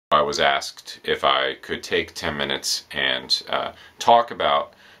I was asked if I could take 10 minutes and talk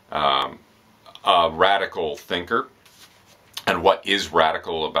about a radical thinker and what is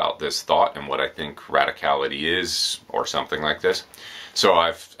radical about this thought and what I think radicality is, or something like this. So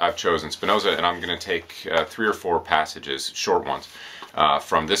I've chosen Spinoza, and I'm going to take 3 or 4 passages, short ones,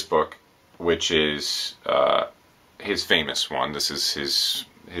 from this book, which is his famous one. This is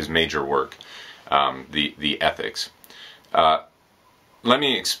his major work, the Ethics. Let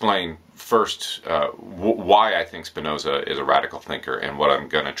me explain first why I think Spinoza is a radical thinker, and what I'm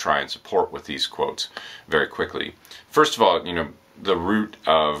going to try and support with these quotes very quickly. First of all, you know, the root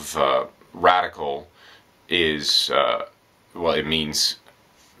of radical is, well, it means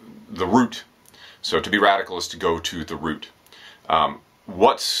the root. So to be radical is to go to the root.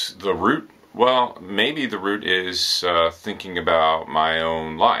 What's the root? Well, maybe the root is thinking about my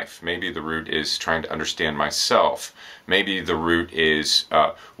own life. Maybe the root is trying to understand myself. Maybe the root is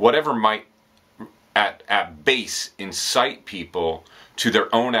whatever might at base incite people to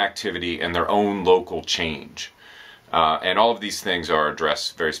their own activity and their own local change. And all of these things are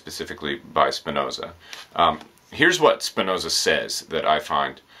addressed very specifically by Spinoza. Here's what Spinoza says that I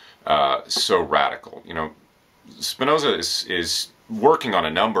find so radical. You know, Spinoza is working on a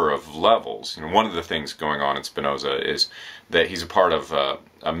number of levels. You know, one of the things going on in Spinoza is that he's a part of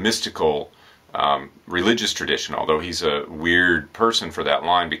a mystical religious tradition, although he's a weird person for that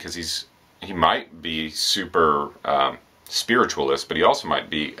line, because he might be super spiritualist, but he also might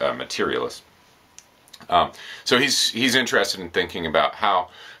be a materialist. So he's interested in thinking about how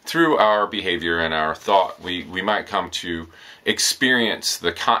through our behavior and our thought we might come to experience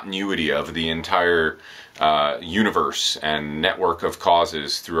the continuity of the entire universe and network of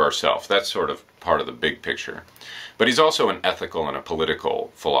causes through ourselves. That's sort of part of the big picture. But he's also an ethical and a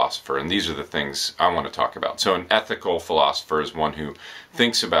political philosopher, and these are the things I want to talk about. So an ethical philosopher is one who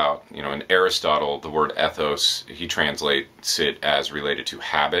thinks about, you know, in Aristotle, the word ethos, he translates it as related to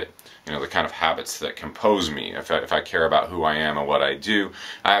habit. You know, the kind of habits that compose me. If I care about who I am and what I do,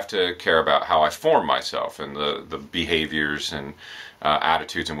 I have to care about how I form myself and the behaviors and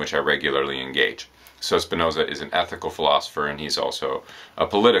attitudes in which I regularly engage. So Spinoza is an ethical philosopher, and he's also a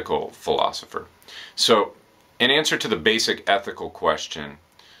political philosopher. So in answer to the basic ethical question,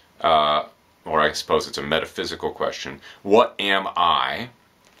 or I suppose it's a metaphysical question, what am I?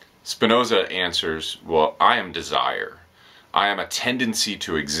 Spinoza answers, well, I am desire. I am a tendency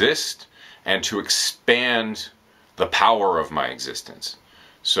to exist and to expand the power of my existence.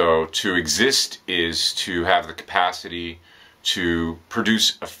 So to exist is to have the capacity to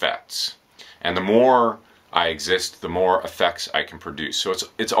produce effects. And the more I exist, the more effects I can produce. So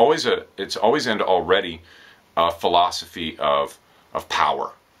it's always and already a philosophy of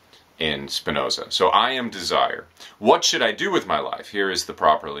power in Spinoza. So I am desire. What should I do with my life? Here is the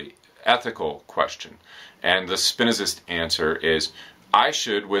properly ethical question. And the Spinozist answer is, I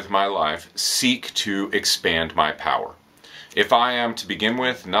should, with my life, seek to expand my power. If I am, to begin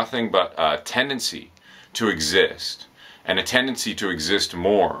with, nothing but a tendency to exist, and a tendency to exist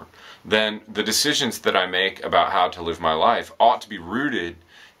more, then the decisions that I make about how to live my life ought to be rooted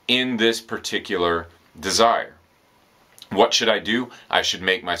in this particular desire. What should I do? I should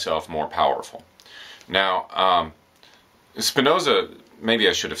make myself more powerful. Now, Spinoza, maybe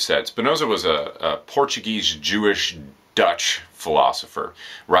I should have said, Spinoza was a Portuguese Jewish Dutch philosopher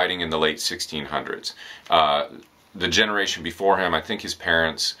writing in the late 1600s. The generation before him, I think his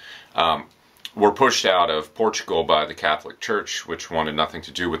parents were pushed out of Portugal by the Catholic Church, which wanted nothing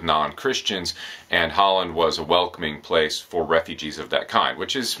to do with non-Christians, and Holland was a welcoming place for refugees of that kind,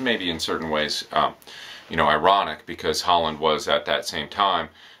 which is maybe in certain ways, you know, ironic, because Holland was at that same time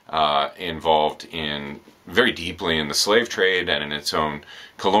involved in very deeply in the slave trade and in its own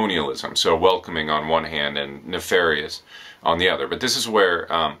colonialism. So welcoming on one hand and nefarious on the other. But this is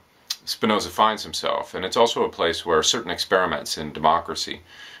where Spinoza finds himself, and it's also a place where certain experiments in democracy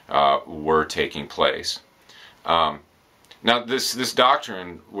were taking place. Now this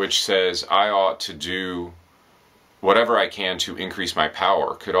doctrine, which says I ought to do whatever I can to increase my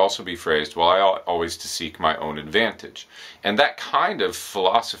power, could also be phrased, well, I ought always to seek my own advantage. And that kind of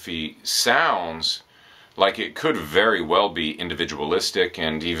philosophy sounds like it could very well be individualistic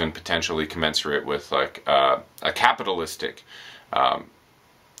and even potentially commensurate with like a capitalistic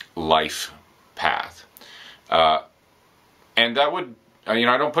life path. And that would, you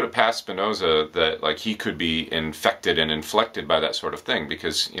know, I don't put it past Spinoza that like he could be infected and inflected by that sort of thing,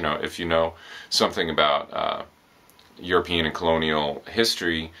 because, you know, if you know something about European and colonial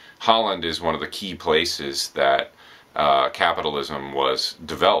history, Holland is one of the key places that capitalism was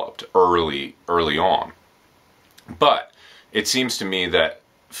developed early on. But it seems to me that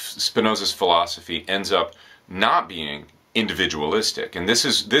Spinoza's philosophy ends up not being individualistic, and this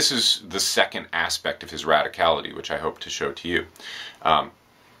is the second aspect of his radicality, which I hope to show to you.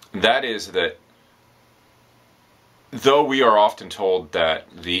 That is that though we are often told that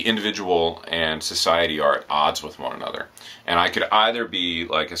the individual and society are at odds with one another, and I could either be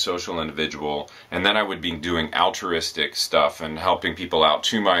like a social individual and then I would be doing altruistic stuff and helping people out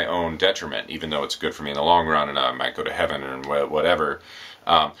to my own detriment, even though it's good for me in the long run and I might go to heaven and whatever,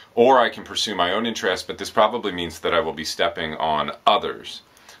 or I can pursue my own interests, but this probably means that I will be stepping on others.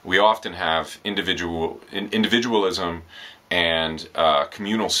 We often have individualism and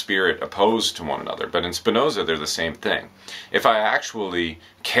communal spirit opposed to one another. But in Spinoza, they're the same thing. If I actually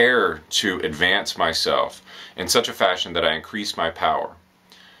care to advance myself in such a fashion that I increase my power,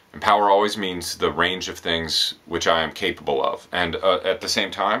 and power always means the range of things which I am capable of, and at the same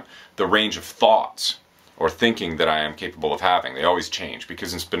time, the range of thoughts or thinking that I am capable of having. They always change,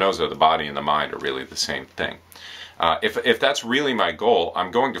 because in Spinoza, the body and the mind are really the same thing. If that's really my goal,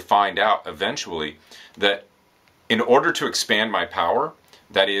 I'm going to find out eventually that in order to expand my power,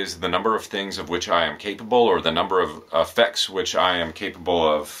 that is the number of things of which I am capable or the number of effects which I am capable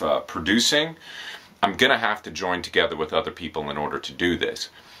of producing, I'm going to have to join together with other people in order to do this.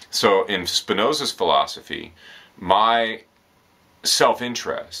 So in Spinoza's philosophy, my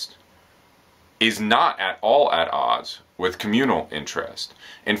self-interest is not at all at odds with communal interest.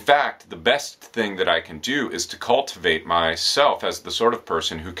 In fact, the best thing that I can do is to cultivate myself as the sort of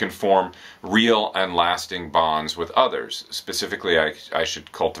person who can form real and lasting bonds with others. Specifically, I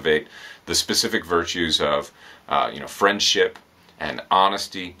should cultivate the specific virtues of friendship and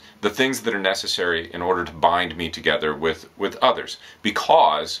honesty, the things that are necessary in order to bind me together with others.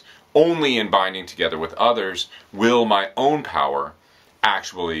 Because only in binding together with others will my own power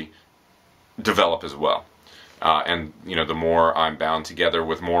actually develop as well. And the more I'm bound together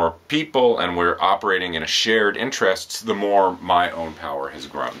with more people and we're operating in a shared interests, the more my own power has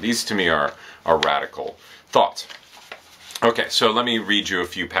grown. These to me are radical thoughts. Okay, so let me read you a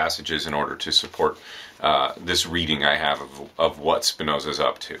few passages in order to support this reading I have of what Spinoza's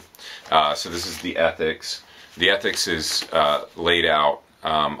up to. So this is the Ethics. The Ethics is laid out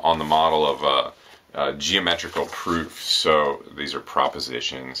on the model of a geometrical proof. So these are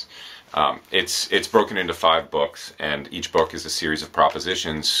propositions. It's broken into 5 books, and each book is a series of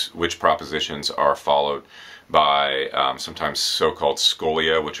propositions, which propositions are followed by sometimes so-called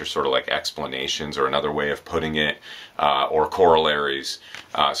scholia, which are sort of like explanations or another way of putting it, or corollaries.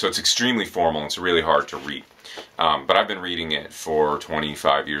 So it's extremely formal and it's really hard to read. But I've been reading it for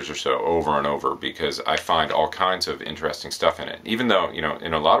 25 years or so, over and over, because I find all kinds of interesting stuff in it. Even though,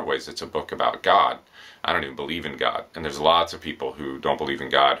 in a lot of ways it's a book about God. I don't even believe in God. And there's lots of people who don't believe in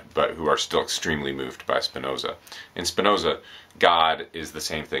God, but who are still extremely moved by Spinoza. In Spinoza, God is the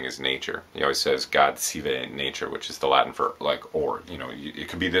same thing as nature. He always says God sive nature, which is the Latin for like or. It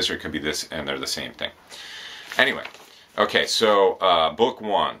could be this or it could be this, and they're the same thing. Anyway, okay, so book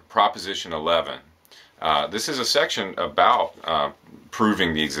 1, proposition 11. This is a section about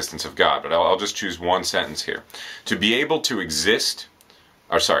proving the existence of God, but I'll just choose one sentence here. To be able to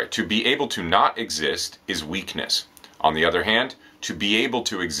be able to not exist is weakness. On the other hand, to be able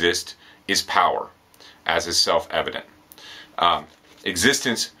to exist is power, as is self-evident.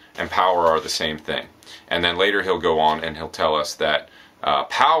 Existence and power are the same thing. And then later he'll go on and he'll tell us that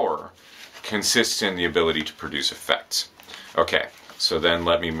power consists in the ability to produce effects. Okay, so then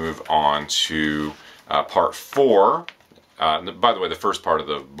let me move on to part 4. By the way, the first part of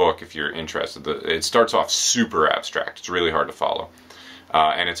the book, if you're interested, it starts off super abstract. It's really hard to follow.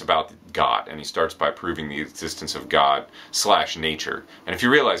 And it's about God, and he starts by proving the existence of God / nature. And if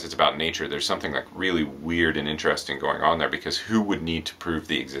you realize it's about nature, there's something like really weird and interesting going on there, because who would need to prove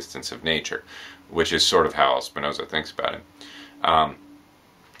the existence of nature? Which is sort of how Spinoza thinks about it.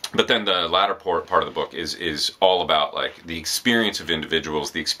 But then the latter part of the book is all about like the experience of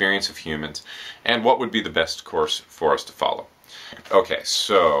individuals, the experience of humans, and what would be the best course for us to follow. Okay,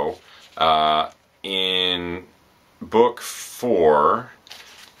 so in book 4,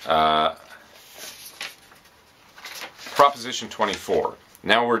 proposition 24.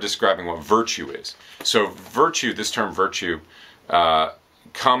 Now we're describing what virtue is. So virtue, this term virtue,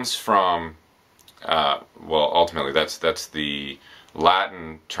 comes from, well, ultimately that's the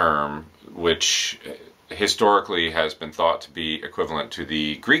Latin term, which historically has been thought to be equivalent to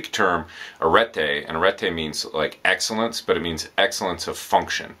the Greek term arete, and arete means like excellence, but it means excellence of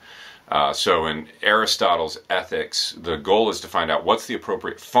function. So in Aristotle's Ethics, the goal is to find out what's the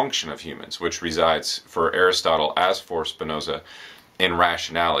appropriate function of humans, which resides for Aristotle as for Spinoza in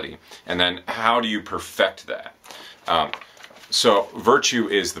rationality. And then how do you perfect that? So virtue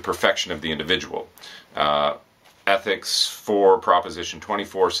is the perfection of the individual. Ethics 4, Proposition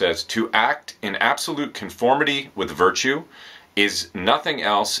 24 says, to act in absolute conformity with virtue is nothing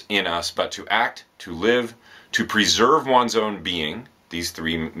else in us but to act, to live, to preserve one's own being, these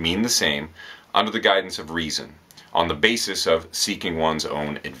three mean the same, under the guidance of reason, on the basis of seeking one's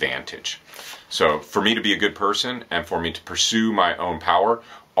own advantage. So for me to be a good person and for me to pursue my own power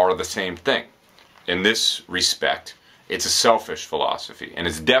are the same thing. In this respect, it's a selfish philosophy, and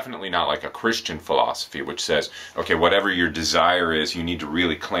it's definitely not like a Christian philosophy which says, okay, whatever your desire is, you need to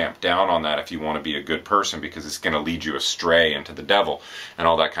really clamp down on that if you want to be a good person, because it's going to lead you astray into the devil and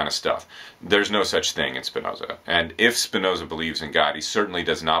all that kind of stuff. There's no such thing in Spinoza. And if Spinoza believes in God, he certainly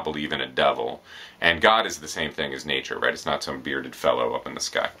does not believe in a devil. And God is the same thing as nature, right? It's not some bearded fellow up in the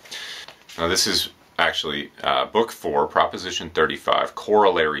sky. Now this is actually Book 4, Proposition 35,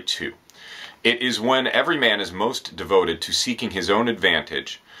 Corollary 2. It is when every man is most devoted to seeking his own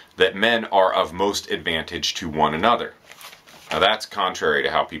advantage that men are of most advantage to one another. Now that's contrary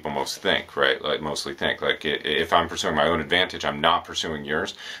to how people most think, right? Like mostly think. Like if I'm pursuing my own advantage, I'm not pursuing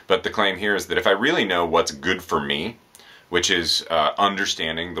yours. But the claim here is that if I really know what's good for me, which is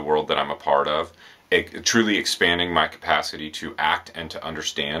understanding the world that I'm a part of, truly expanding my capacity to act and to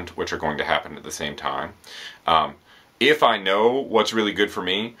understand, which are going to happen at the same time. If I know what's really good for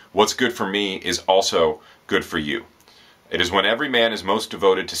me, what's good for me is also good for you. It is when every man is most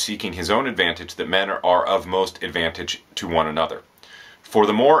devoted to seeking his own advantage that men are of most advantage to one another. For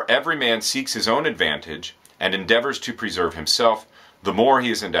the more every man seeks his own advantage and endeavors to preserve himself, the more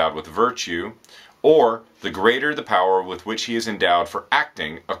he is endowed with virtue, or the greater the power with which he is endowed for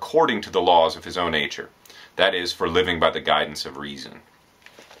acting according to the laws of his own nature, that is, for living by the guidance of reason.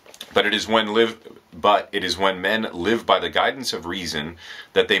 But it is when men live by the guidance of reason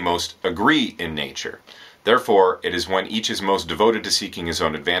that they most agree in nature. Therefore, it is when each is most devoted to seeking his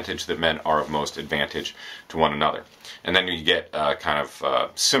own advantage that men are of most advantage to one another. And then you get kind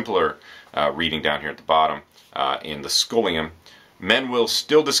of simpler reading down here at the bottom in the Scholium. Men will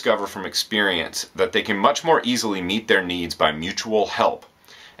still discover from experience that they can much more easily meet their needs by mutual help,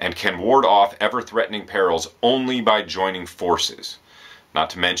 and can ward off ever-threatening perils only by joining forces. Not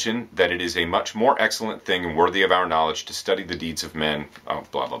to mention that it is a much more excellent thing and worthy of our knowledge to study the deeds of men,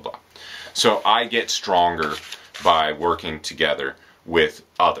 blah, blah, blah. So I get stronger by working together with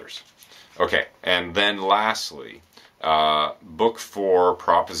others. Okay, and then lastly, Book 4,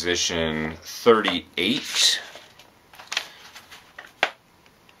 Proposition 38.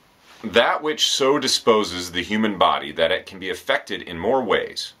 That which so disposes the human body that it can be affected in more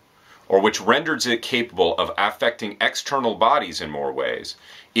ways, or which renders it capable of affecting external bodies in more ways,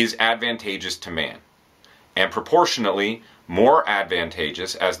 is advantageous to man, and proportionately more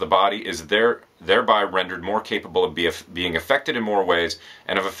advantageous as the body is thereby rendered more capable of being affected in more ways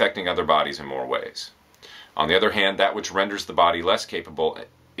and of affecting other bodies in more ways. On the other hand, that which renders the body less capable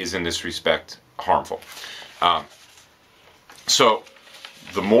is in this respect harmful. So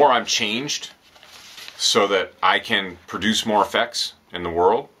the more I'm changed so that I can produce more effects in the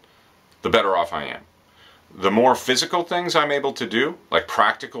world, the better off I am. The more physical things I'm able to do, like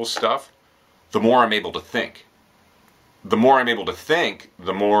practical stuff, the more I'm able to think. The more I'm able to think,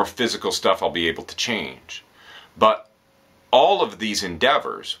 the more physical stuff I'll be able to change. But all of these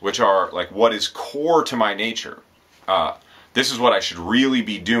endeavors, which are like what is core to my nature, this is what I should really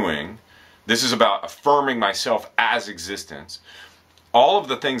be doing. This is about affirming myself as existence. All of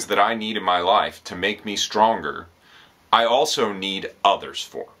the things that I need in my life to make me stronger, I also need others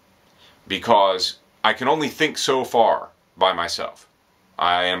for. Because I can only think so far by myself.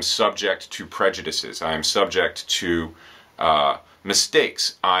 I am subject to prejudices. I am subject to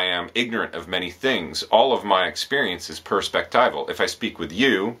mistakes. I am ignorant of many things. All of my experience is perspectival. If I speak with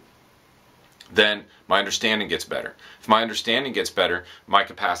you, then my understanding gets better. If my understanding gets better, my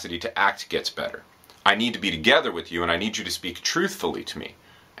capacity to act gets better. I need to be together with you, and I need you to speak truthfully to me.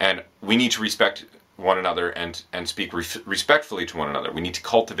 And we need to respect one another and speak respectfully to one another. We need to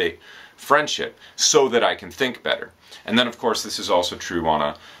cultivate friendship so that I can think better. And then, of course, this is also true on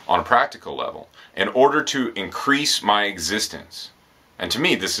a practical level. In order to increase my existence, and to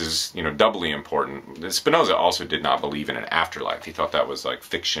me this is, doubly important. Spinoza also did not believe in an afterlife. He thought that was like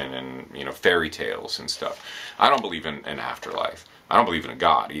fiction and, fairy tales and stuff. I don't believe in an afterlife. I don't believe in a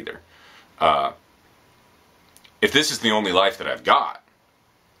God either. If this is the only life that I've got,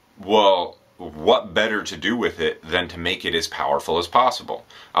 well, what better to do with it than to make it as powerful as possible?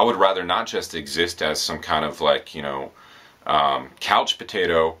 I would rather not just exist as some kind of like, couch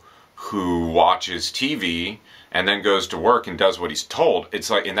potato who watches TV and then goes to work and does what he's told. It's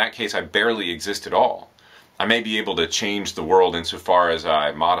like, in that case, I barely exist at all. I may be able to change the world insofar as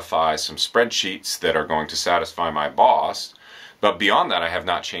I modify some spreadsheets that are going to satisfy my boss, but beyond that I have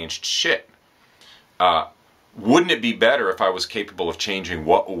not changed shit. Wouldn't it be better if I was capable of changing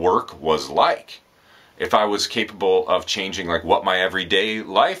what work was like? If I was capable of changing like what my everyday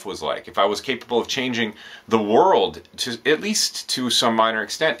life was like? If I was capable of changing the world, to at least to some minor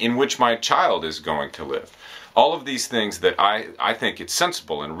extent, in which my child is going to live? All of these things that I think it's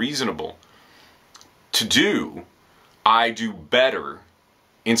sensible and reasonable to do, I do better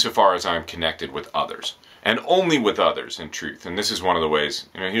insofar as I'm connected with others. And only with others, in truth. And this is one of the ways,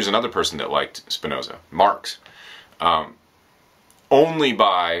 here's another person that liked Spinoza, Marx. Only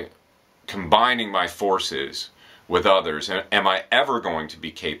by combining my forces with others am I ever going to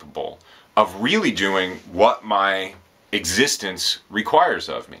be capable of really doing what my existence requires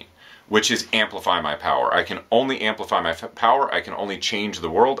of me, which is amplify my power. I can only amplify my power, I can only change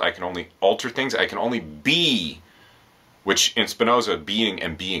the world, I can only alter things, I can only be, which in Spinoza, being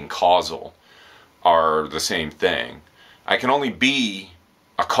and being causal are the same thing. I can only be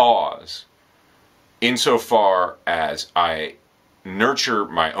a cause insofar as I nurture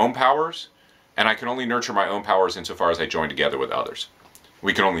my own powers, and I can only nurture my own powers insofar as I join together with others.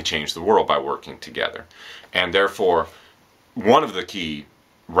 We can only change the world by working together. And therefore, one of the key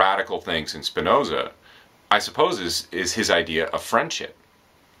radical things in Spinoza, I suppose, is his idea of friendship.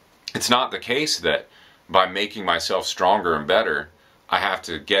 It's not the case that by making myself stronger and better, I have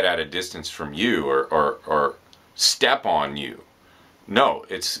to get at a distance from you or step on you. No,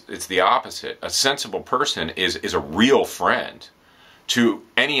 it's the opposite. A sensible person is a real friend to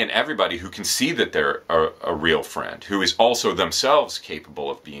any and everybody who can see that they're a real friend, who is also themselves capable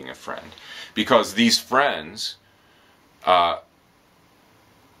of being a friend. Because these friends are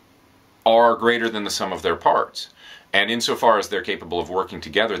greater than the sum of their parts. And insofar as they're capable of working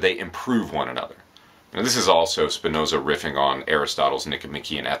together, they improve one another. Now, this is also Spinoza riffing on Aristotle's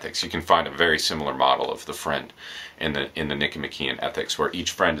Nicomachean Ethics. You can find a very similar model of the friend in the Nicomachean Ethics, where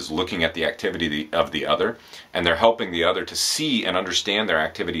each friend is looking at the activity of the other, and they're helping the other to see and understand their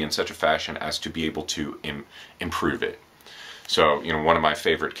activity in such a fashion as to be able to improve it. So, one of my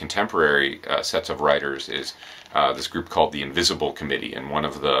favorite contemporary sets of writers is this group called the Invisible Committee, and one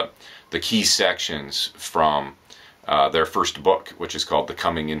of the key sections from their first book, which is called The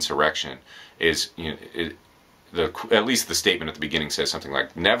Coming Insurrection, is, at least the statement at the beginning says something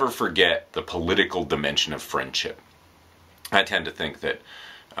like, never forget the political dimension of friendship. I tend to think that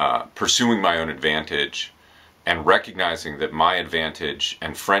pursuing my own advantage and recognizing that my advantage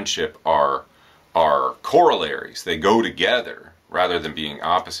and friendship are corollaries, they go together rather than being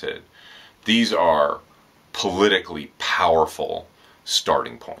opposite, these are politically powerful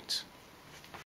starting points.